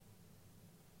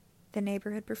The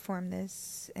Neighborhood performed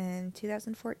this in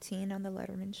 2014 on The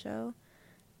Letterman Show,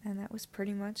 and that was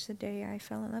pretty much the day I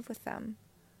fell in love with them.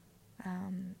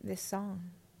 This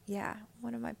song, yeah,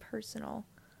 one of my personal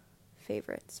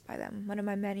favorites by them, one of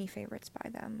my many favorites by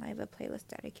them. I have a playlist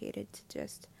dedicated to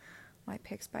just my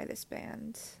picks by this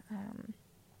band,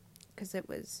 because it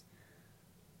was,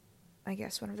 I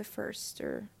guess, one of the first,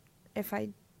 or if I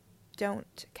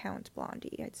don't count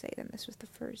Blondie, I'd say then this was the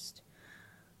first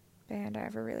band I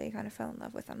ever really kind of fell in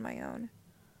love with on my own.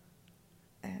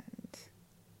 And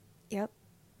yep,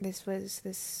 this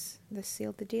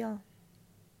sealed the deal.